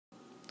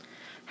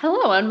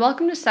Hello and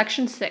welcome to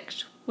section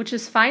 6, which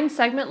is find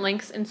segment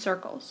lengths in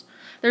circles.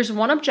 There's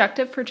one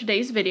objective for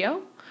today's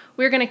video.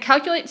 We're going to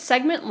calculate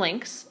segment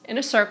lengths in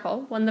a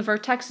circle when the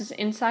vertex is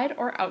inside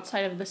or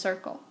outside of the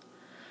circle.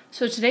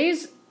 So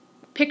today's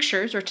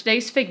pictures or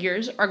today's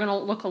figures are going to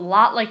look a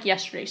lot like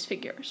yesterday's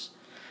figures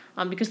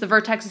because the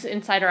vertex is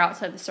inside or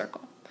outside the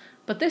circle.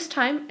 But this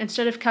time,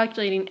 instead of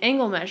calculating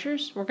angle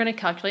measures, we're going to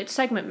calculate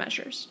segment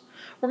measures.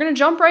 We're going to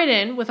jump right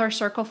in with our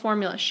circle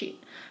formula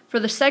sheet. For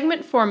the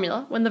segment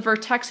formula, when the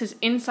vertex is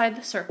inside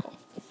the circle,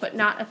 but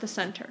not at the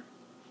center,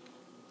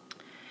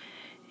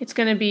 it's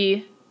going to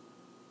be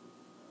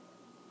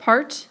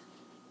part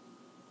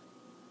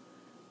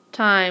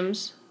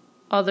times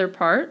other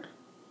part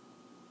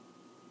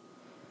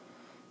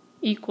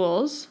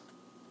equals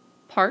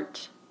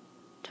part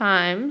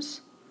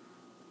times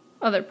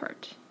other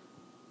part.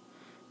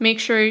 Make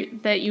sure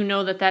that you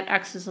know that that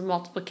x is a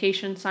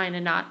multiplication sign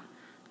and not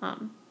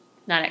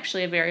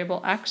actually a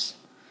variable x.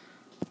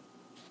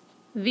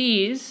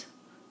 These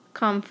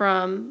come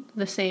from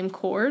the same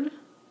chord,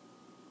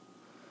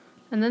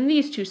 and then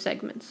these two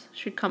segments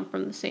should come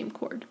from the same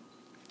chord.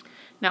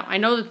 Now, I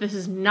know that this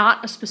is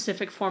not a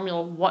specific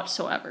formula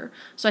whatsoever,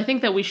 so I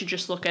think that we should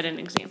just look at an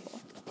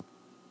example.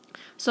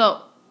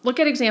 So, look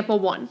at example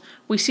 1.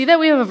 We see that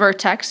we have a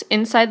vertex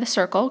inside the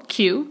circle,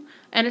 Q,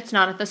 and it's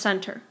not at the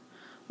center.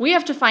 We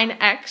have to find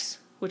x,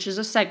 which is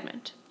a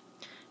segment.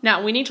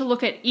 Now, we need to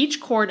look at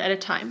each chord at a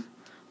time.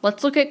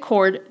 Let's look at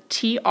chord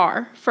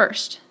TR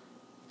first.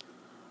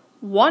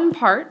 One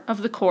part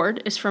of the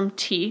chord is from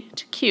T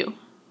to Q.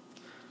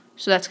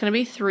 So that's going to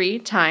be 3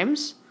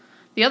 times.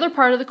 The other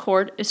part of the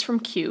chord is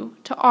from Q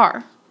to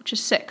R, which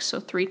is 6.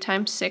 So 3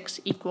 times 6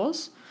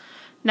 equals.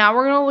 Now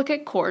we're going to look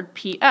at chord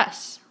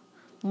PS.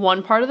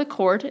 One part of the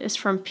chord is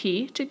from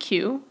P to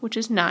Q, which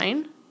is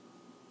 9,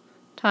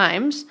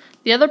 times.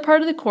 The other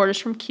part of the chord is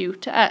from Q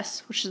to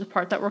S, which is the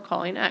part that we're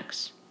calling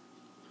X.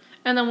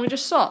 And then we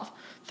just solve.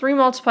 3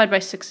 multiplied by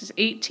 6 is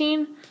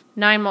 18.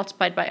 9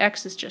 multiplied by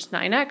X is just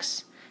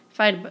 9X.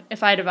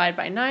 If I divide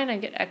by 9, I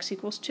get x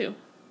equals 2.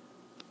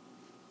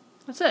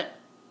 That's it.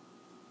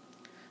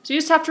 So you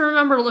just have to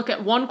remember to look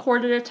at one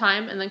chord at a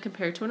time and then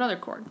compare to another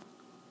chord.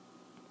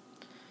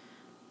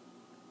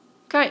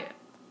 Okay,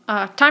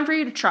 time for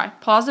you to try.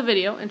 Pause the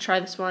video and try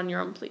this one on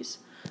your own, please.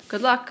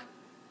 Good luck.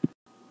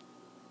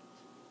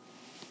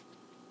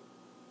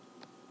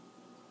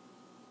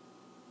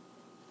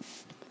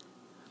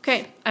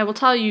 Okay, I will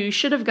tell you, you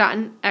should have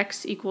gotten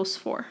x equals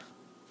 4.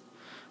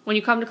 When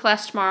you come to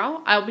class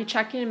tomorrow, I will be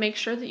checking to make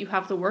sure that you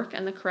have the work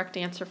and the correct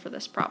answer for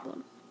this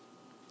problem.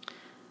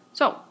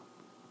 So,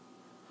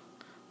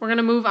 we're going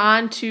to move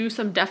on to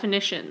some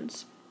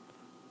definitions.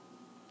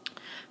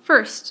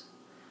 First,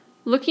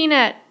 looking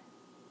at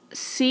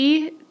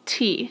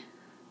CT,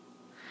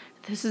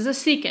 this is a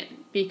secant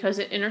because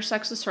it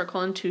intersects the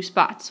circle in 2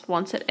 spots,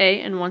 once at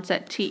A and once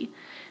at T.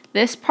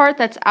 This part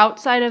that's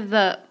outside of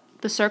the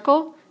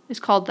circle is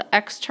called the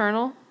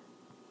external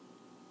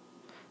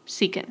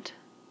secant.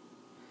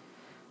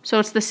 So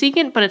it's the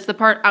secant, but it's the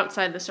part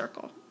outside the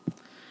circle.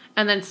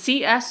 And then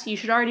CS, you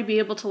should already be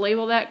able to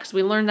label that because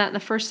we learned that in the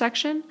first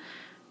section.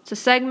 It's a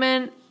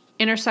segment,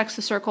 intersects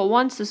the circle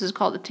once. This is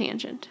called a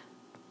tangent.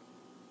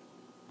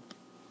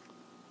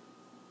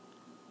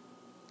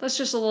 That's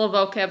just a little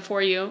vocab for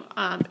you.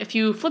 If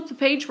you flip the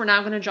page, we're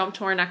now going to jump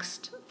to our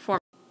next formula.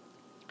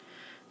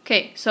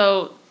 Okay,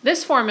 so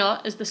this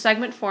formula is the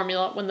segment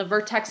formula when the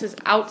vertex is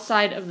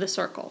outside of the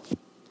circle.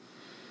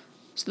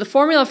 So the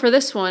formula for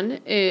this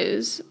one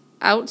is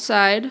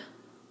outside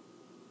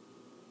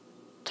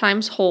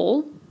times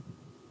whole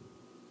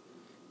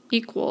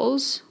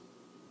equals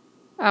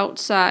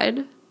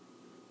outside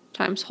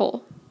times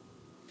whole.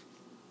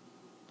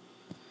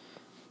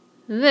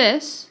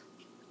 This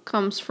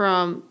comes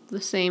from the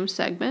same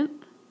segment.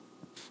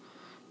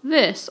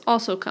 This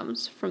also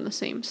comes from the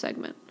same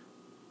segment.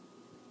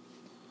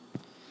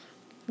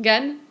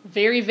 Again,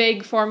 very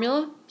vague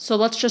formula, so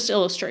let's just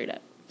illustrate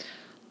it.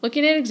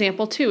 Looking at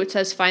example 2, it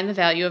says find the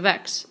value of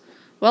x.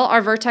 Well,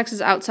 our vertex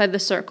is outside the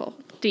circle,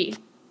 D.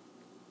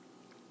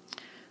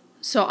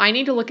 So I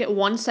need to look at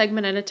one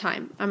segment at a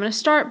time. I'm going to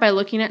start by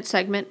looking at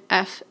segment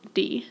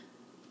FD.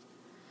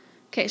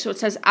 Okay, so it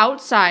says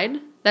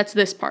outside, that's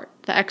this part,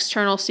 the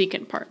external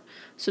secant part.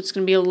 So it's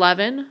going to be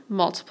 11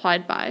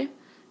 multiplied by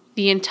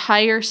the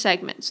entire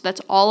segment. So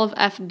that's all of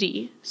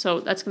FD.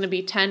 So that's going to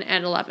be 10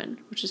 and 11,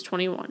 which is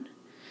 21,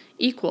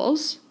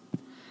 equals,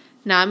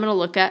 now I'm going to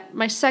look at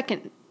my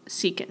second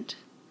secant.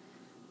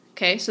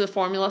 Okay, so the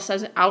formula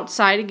says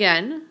outside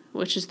again,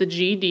 which is the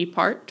GD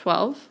part,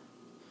 12,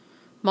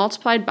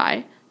 multiplied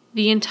by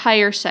the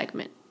entire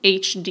segment,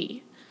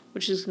 HD,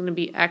 which is going to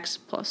be x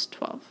plus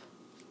 12.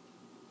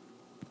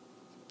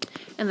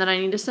 And then I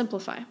need to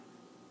simplify.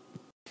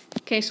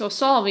 Okay, so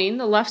solving,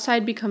 the left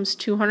side becomes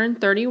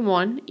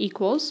 231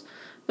 equals,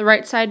 the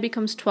right side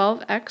becomes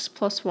 12x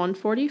plus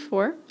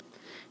 144.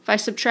 If I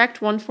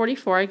subtract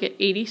 144, I get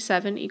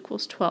 87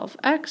 equals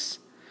 12x.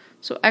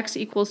 So x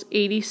equals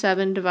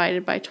 87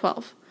 divided by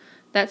 12.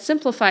 That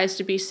simplifies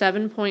to be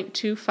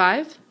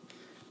 7.25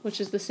 which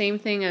is the same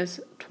thing as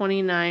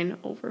 29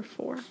 over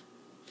 4.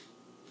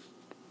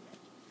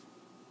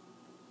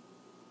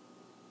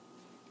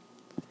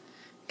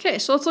 Okay,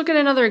 so let's look at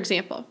another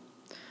example.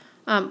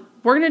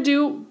 We're going to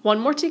do one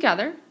more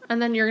together,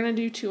 and then you're going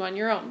to do 2 on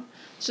your own.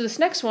 So this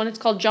next one, it's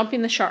called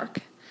jumping the shark.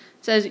 It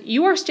says,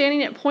 you are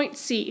standing at point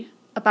C,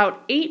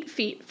 about 8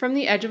 feet from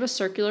the edge of a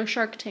circular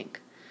shark tank.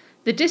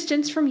 The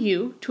distance from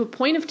you to a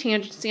point of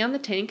tangency on the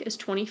tank is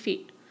 20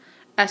 feet.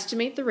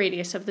 Estimate the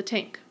radius of the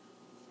tank.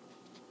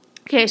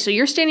 Okay, so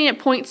you're standing at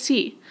point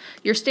C.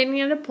 You're standing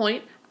at a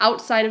point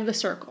outside of the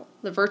circle.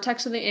 The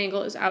vertex of the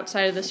angle is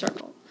outside of the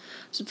circle.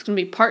 So it's going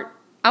to be part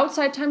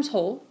outside times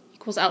whole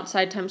equals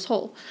outside times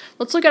whole.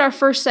 Let's look at our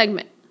first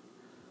segment,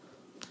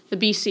 the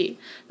BC.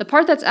 The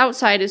part that's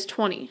outside is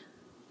 20.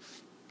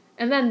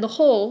 And then the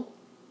whole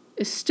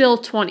is still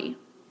 20.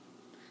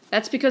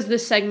 That's because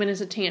this segment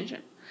is a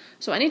tangent.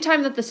 So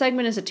anytime that the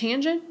segment is a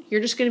tangent,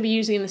 you're just going to be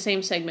using the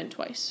same segment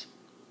twice.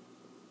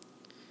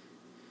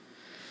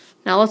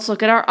 Now let's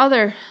look at our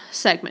other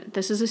segment.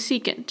 This is a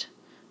secant.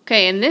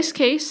 Okay, in this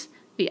case,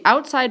 the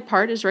outside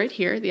part is right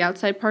here. The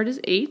outside part is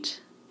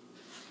 8.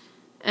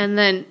 And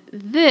then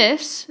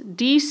this,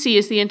 DC,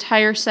 is the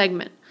entire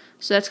segment.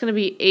 So that's going to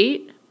be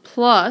 8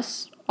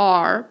 plus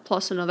R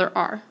plus another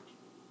R.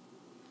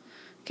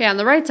 Okay, on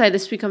the right side,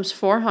 this becomes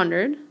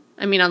 400.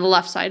 On the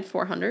left side,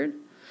 400.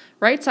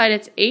 Right side,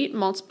 it's 8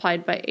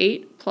 multiplied by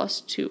 8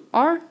 plus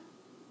 2R.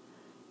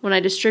 When I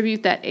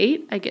distribute that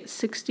 8, I get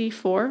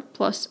 64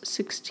 plus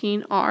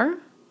 16R.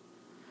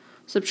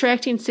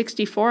 Subtracting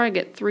 64, I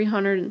get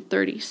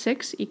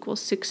 336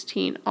 equals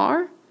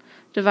 16R.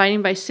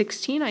 Dividing by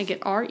 16, I get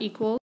R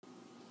equals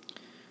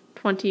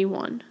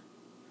 21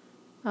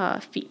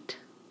 feet.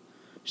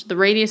 So the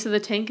radius of the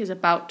tank is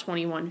about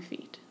 21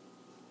 feet.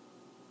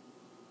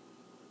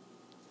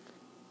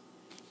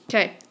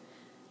 Okay,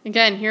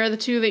 again, here are the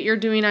 2 that you're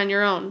doing on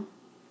your own.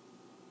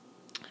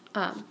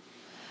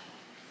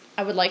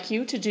 I would like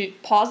you to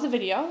pause the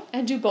video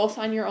and do both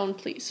on your own,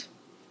 please.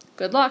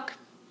 Good luck.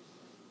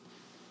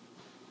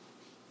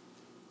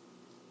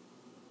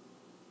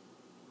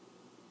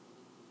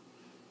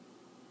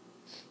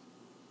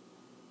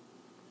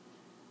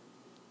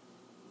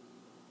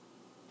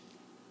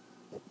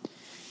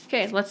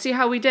 Okay, let's see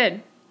how we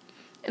did.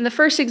 In the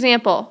first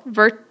example,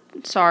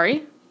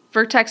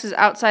 vertex is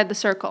outside the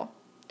circle.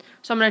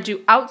 So I'm going to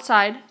do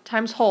outside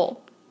times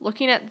whole.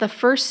 Looking at the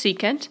first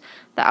secant,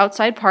 the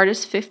outside part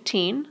is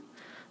 15.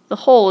 The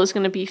whole is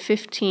going to be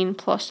 15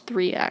 plus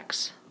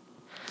 3x.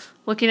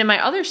 Looking at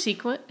my other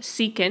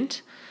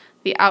secant,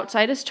 the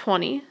outside is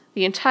 20.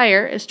 The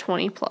entire is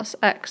 20 plus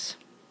x.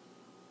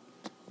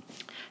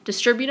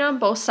 Distributed on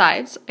both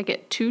sides, I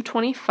get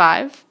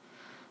 225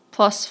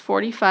 plus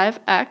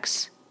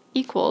 45x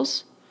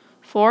equals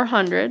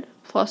 400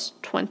 plus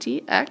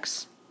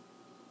 20x.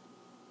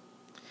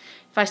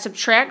 If I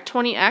subtract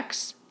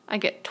 20x, I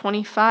get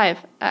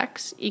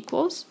 25x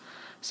equals,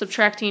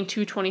 subtracting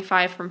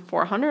 225 from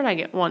 400, I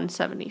get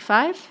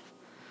 175.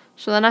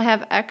 So then I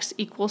have x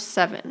equals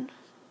 7.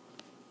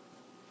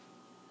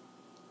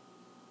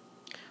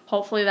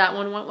 Hopefully that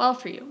one went well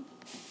for you.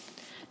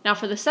 Now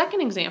for the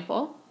second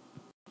example,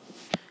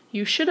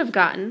 you should have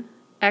gotten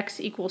x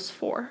equals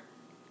 4.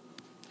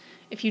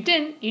 If you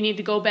didn't, you need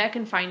to go back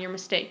and find your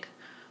mistake.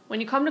 When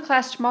you come to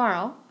class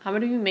tomorrow, I'm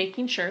going to be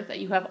making sure that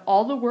you have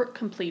all the work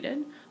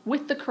completed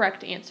with the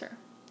correct answer.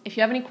 If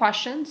you have any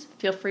questions,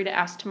 feel free to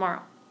ask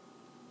tomorrow.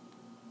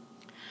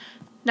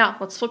 Now,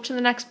 let's flip to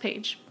the next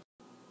page.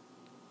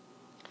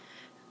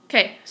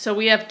 Okay, so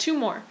we have 2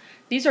 more.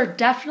 These are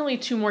definitely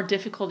 2 more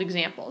difficult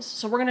examples,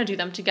 so we're going to do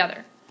them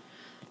together.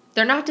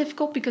 They're not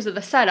difficult because of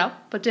the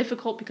setup, but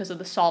difficult because of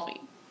the solving.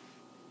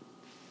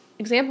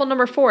 Example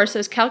number 4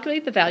 says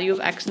calculate the value of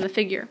x in the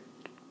figure.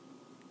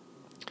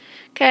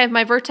 Okay, I have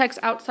my vertex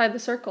outside the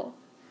circle.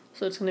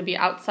 So it's going to be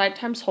outside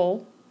times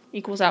whole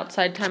equals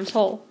outside times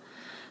whole.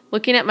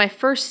 Looking at my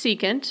first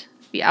secant,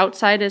 the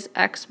outside is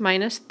x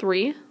minus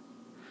 3.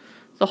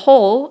 The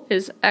whole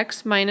is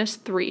x minus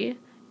 3.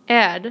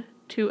 Add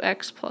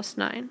 2x plus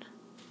 9.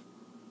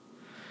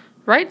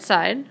 Right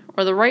side,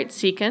 or the right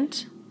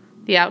secant,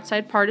 the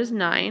outside part is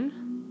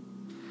 9.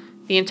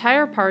 The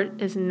entire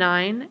part is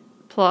 9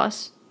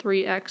 plus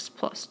 3x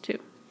plus 2.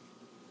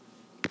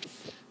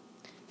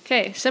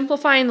 Okay,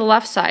 simplifying the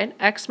left side,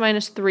 x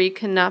minus 3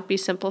 cannot be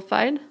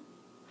simplified.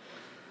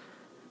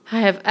 I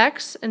have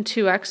x and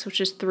 2x,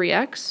 which is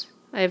 3x.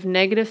 I have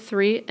negative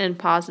 3 and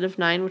positive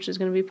 9, which is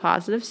going to be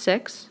positive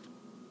 6.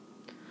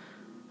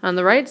 On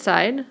the right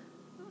side,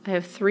 I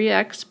have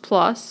 3x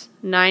plus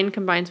 9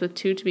 combines with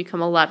 2 to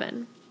become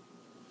 11.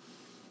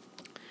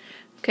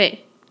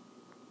 Okay,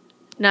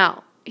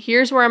 now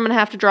here's where I'm going to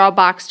have to draw a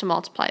box to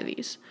multiply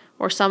these.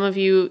 Or some of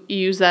you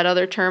use that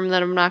other term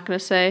that I'm not going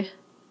to say.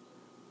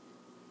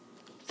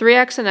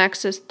 3x and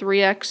x is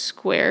 3x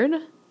squared.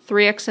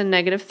 3x and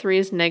negative 3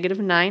 is negative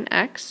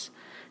 9x.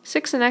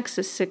 6 and x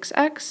is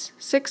 6x.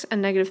 6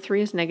 and negative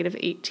 3 is negative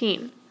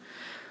 18.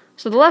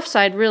 So the left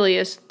side really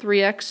is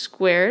 3x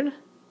squared.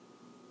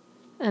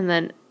 And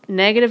then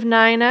negative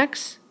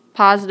 9x,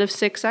 positive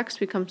 6x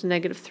becomes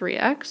negative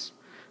 3x.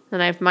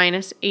 Then I have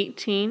minus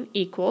 18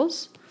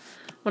 equals.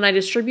 When I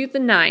distribute the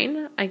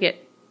 9, I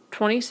get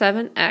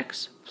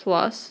 27x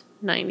plus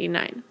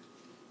 99.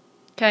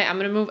 Okay, I'm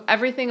going to move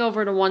everything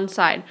over to one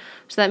side.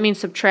 So that means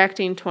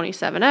subtracting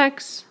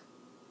 27x,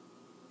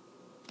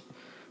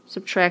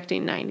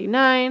 subtracting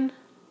 99.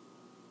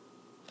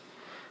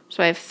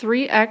 So I have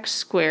 3x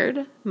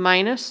squared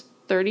minus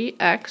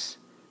 30x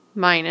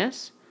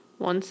minus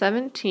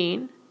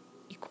 117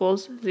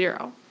 equals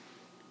 0.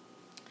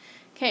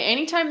 Okay,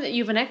 anytime that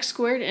you have an x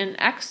squared and an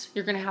x,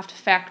 you're going to have to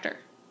factor.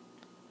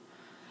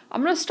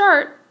 I'm going to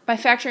start by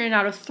factoring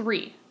out of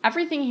 3.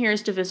 Everything here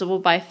is divisible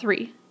by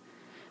 3.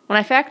 When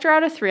I factor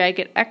out of 3, I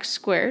get x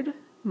squared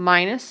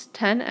minus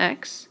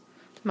 10x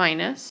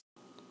minus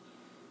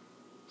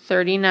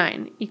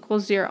 39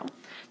 equals 0.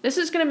 This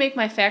is going to make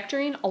my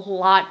factoring a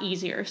lot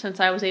easier since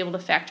I was able to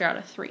factor out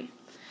of 3.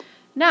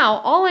 Now,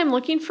 all I'm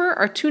looking for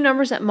are two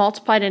numbers that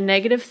multiply to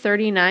negative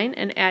 39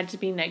 and add to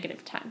be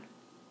negative 10.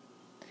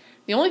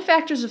 The only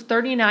factors of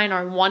 39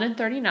 are 1 and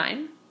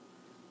 39,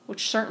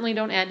 which certainly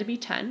don't add to be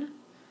 10,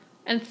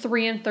 and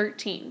 3 and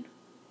 13.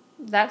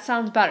 That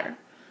sounds better.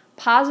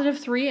 Positive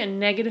 3 and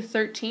negative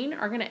 13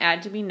 are going to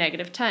add to be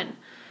negative 10.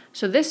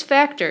 So this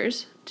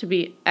factors to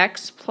be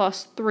x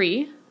plus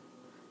 3,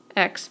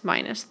 x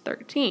minus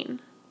 13.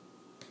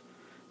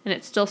 And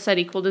it's still set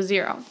equal to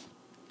 0.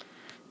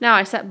 Now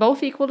I set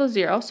both equal to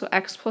 0, so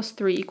x plus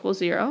 3 equals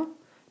 0,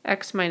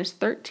 x minus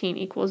 13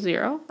 equals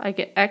 0. I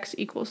get x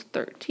equals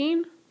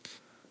 13,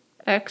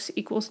 x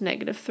equals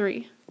negative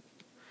 3.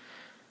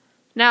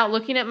 Now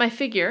looking at my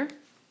figure,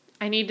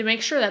 I need to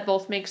make sure that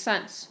both make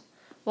sense.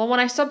 Well,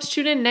 when I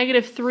substitute in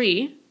negative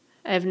 3,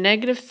 I have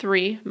negative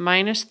 3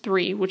 minus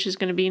 3, which is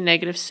going to be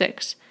negative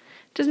 6.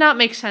 It does not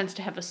make sense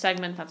to have a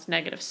segment that's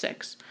negative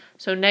 6.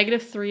 So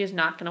negative 3 is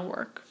not going to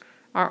work.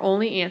 Our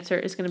only answer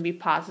is going to be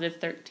positive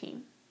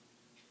 13.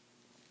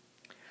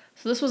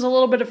 So this was a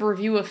little bit of a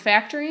review of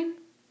factoring.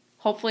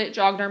 Hopefully it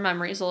jogged our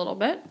memories a little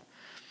bit.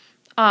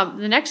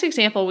 The next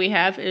example we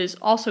have is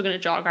also going to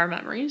jog our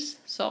memories,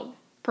 so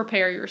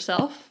prepare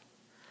yourself.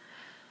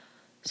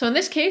 So in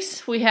this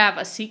case, we have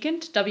a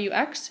secant,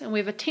 wx, and we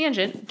have a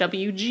tangent,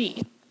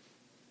 wg.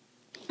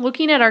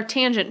 Looking at our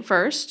tangent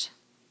first,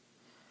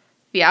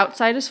 the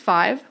outside is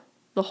 5,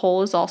 the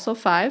whole is also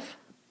 5.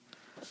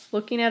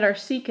 Looking at our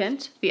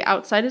secant, the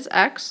outside is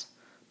x,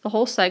 the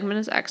whole segment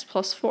is x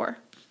plus 4.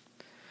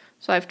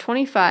 So I have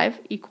 25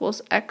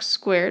 equals x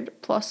squared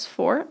plus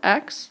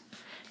 4x.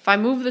 If I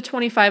move the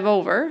 25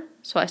 over,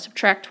 so I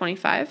subtract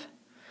 25,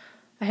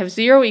 I have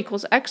 0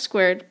 equals x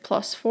squared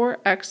plus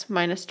 4x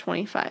minus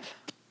 25.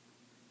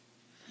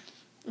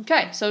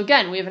 Okay, so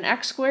again, we have an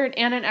x squared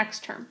and an x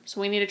term, so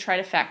we need to try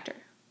to factor.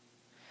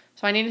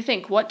 So I need to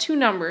think what two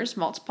numbers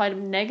multiply to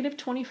negative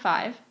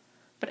 25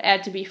 but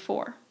add to be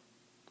 4.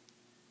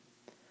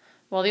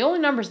 Well, the only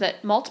numbers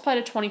that multiply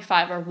to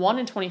 25 are 1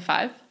 and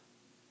 25,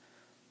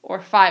 or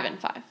 5 and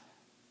 5.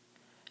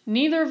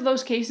 Neither of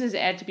those cases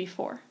add to be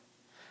 4.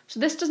 So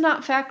this does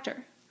not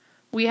factor.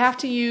 We have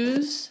to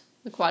use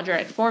the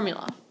quadratic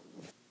formula.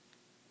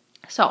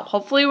 So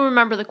hopefully you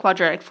remember the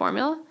quadratic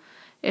formula.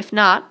 If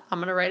not, I'm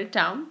going to write it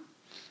down.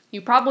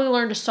 You probably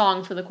learned a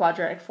song for the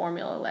quadratic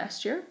formula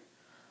last year.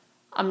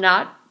 I'm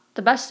not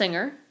the best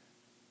singer,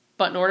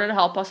 but in order to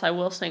help us, I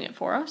will sing it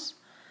for us.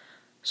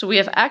 So we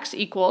have x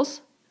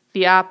equals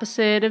the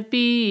opposite of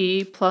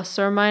b plus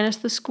or minus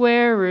the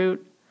square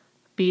root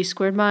b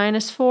squared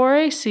minus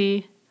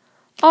 4ac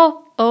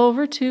all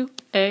over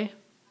 2a.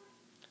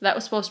 That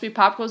was supposed to be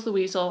Pop Goes the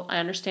Weasel. I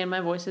understand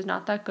my voice is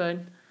not that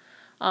good.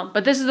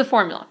 But this is the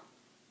formula.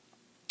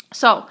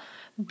 So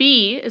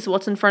b is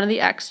what's in front of the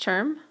x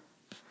term,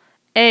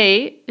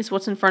 a is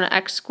what's in front of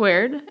x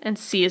squared, and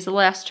c is the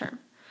last term.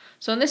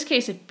 So in this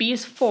case, if b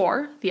is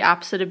 4, the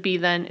opposite of b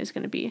then is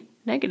going to be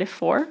negative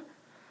 4,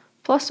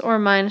 plus or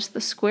minus the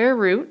square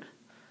root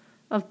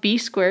of b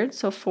squared,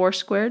 so 4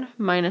 squared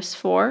minus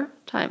 4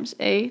 times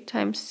a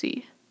times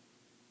c,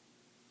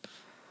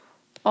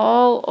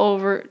 all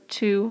over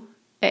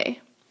 2a.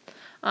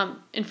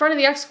 In front of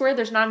the x squared,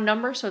 there's not a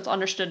number, so it's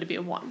understood to be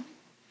a 1.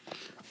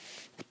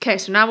 Okay,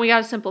 so now we got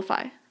to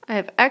simplify. I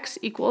have x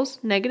equals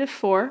negative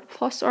 4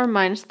 plus or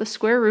minus the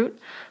square root.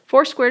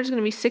 4 squared is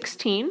going to be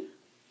 16.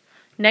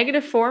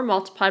 Negative 4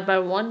 multiplied by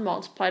 1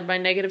 multiplied by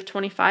negative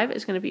 25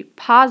 is going to be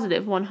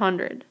positive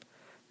 100.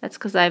 That's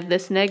because I have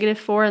this negative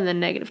 4 and then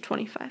negative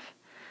 25.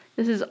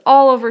 This is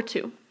all over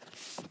 2.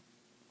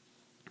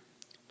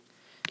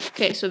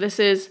 Okay, so this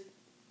is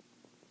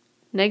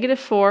negative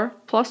 4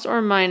 plus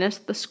or minus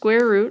the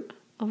square root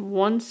of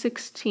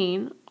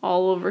 116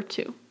 all over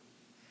 2.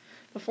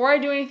 Before I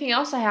do anything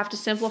else, I have to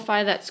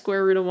simplify that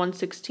square root of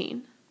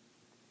 116.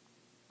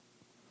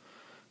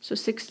 So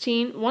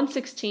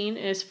 116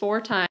 is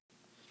 4 times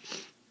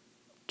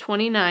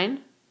 29.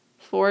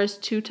 4 is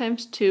 2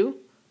 times 2.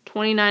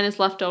 29 is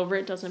left over,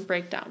 it doesn't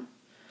break down.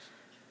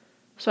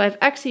 So I have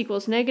x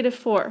equals negative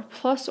 4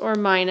 plus or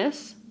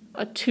minus,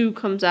 a 2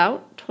 comes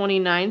out,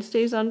 29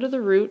 stays under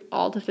the root,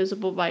 all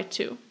divisible by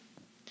 2.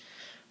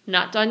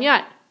 Not done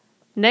yet.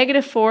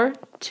 Negative 4,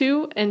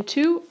 2, and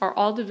 2 are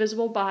all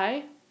divisible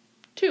by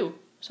 2.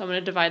 So I'm going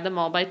to divide them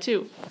all by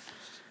 2.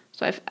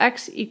 So I have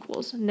x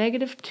equals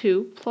negative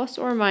 2 plus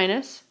or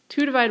minus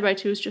 2 divided by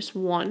 2 is just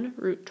 1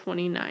 root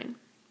 29.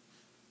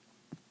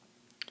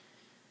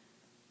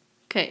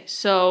 Okay,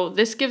 so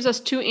this gives us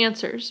two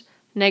answers.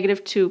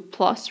 Negative 2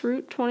 plus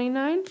root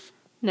 29,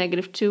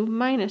 negative 2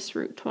 minus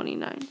root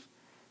 29.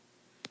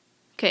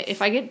 Okay,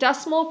 if I get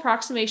decimal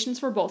approximations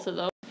for both of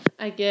those,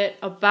 I get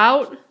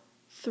about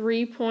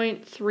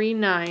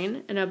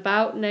 3.39 and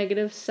about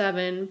negative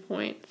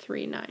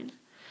 7.39.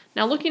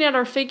 Now looking at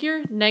our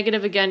figure,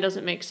 negative again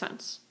doesn't make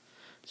sense.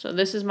 So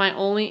this is my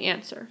only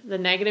answer, the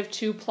negative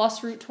 2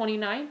 plus root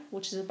 29,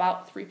 which is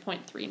about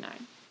 3.39.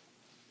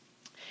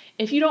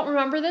 If you don't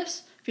remember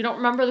this, if you don't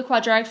remember the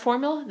quadratic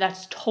formula,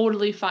 that's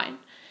totally fine.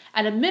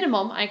 At a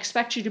minimum, I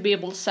expect you to be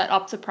able to set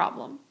up the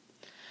problem.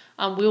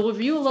 We'll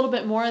review a little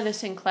bit more of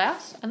this in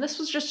class, and this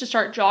was just to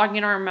start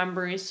jogging our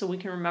memories so we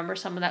can remember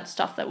some of that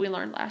stuff that we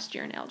learned last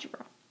year in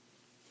algebra.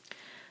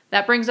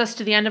 That brings us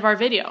to the end of our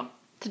video.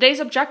 Today's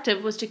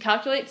objective was to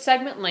calculate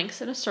segment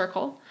lengths in a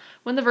circle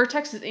when the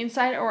vertex is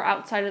inside or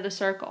outside of the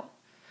circle.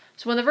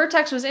 So when the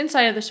vertex was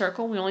inside of the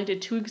circle, we only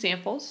did two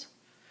examples.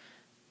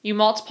 You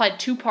multiplied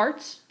two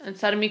parts and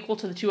set them equal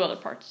to the two other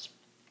parts.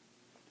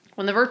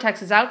 When the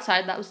vertex is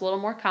outside, that was a little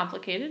more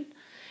complicated.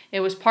 It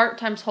was part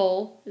times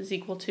whole is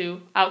equal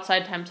to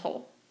outside times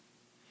whole.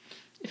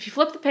 If you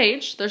flip the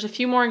page, there's a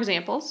few more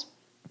examples.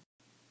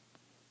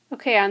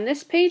 Okay, on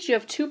this page you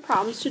have two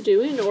problems to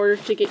do in order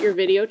to get your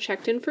video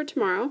checked in for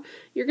tomorrow.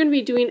 You're going to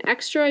be doing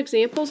extra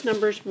examples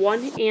numbers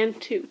 1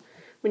 and 2.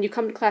 When you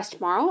come to class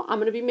tomorrow, I'm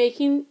going to be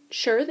making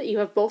sure that you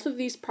have both of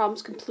these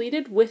problems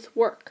completed with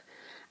work.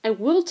 I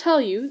will tell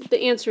you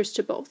the answers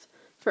to both.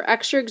 For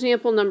extra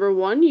example number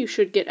 1, you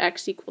should get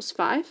x equals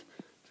 5.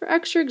 For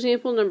extra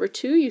example number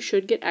 2, you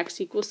should get x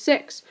equals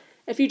 6.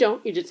 If you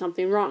don't, you did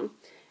something wrong.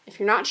 If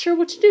you're not sure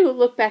what to do,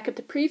 look back at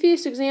the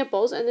previous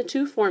examples and the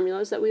two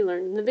formulas that we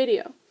learned in the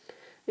video.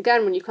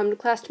 Again, when you come to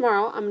class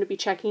tomorrow, I'm going to be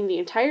checking the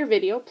entire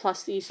video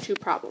plus these two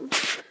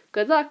problems.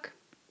 Good luck!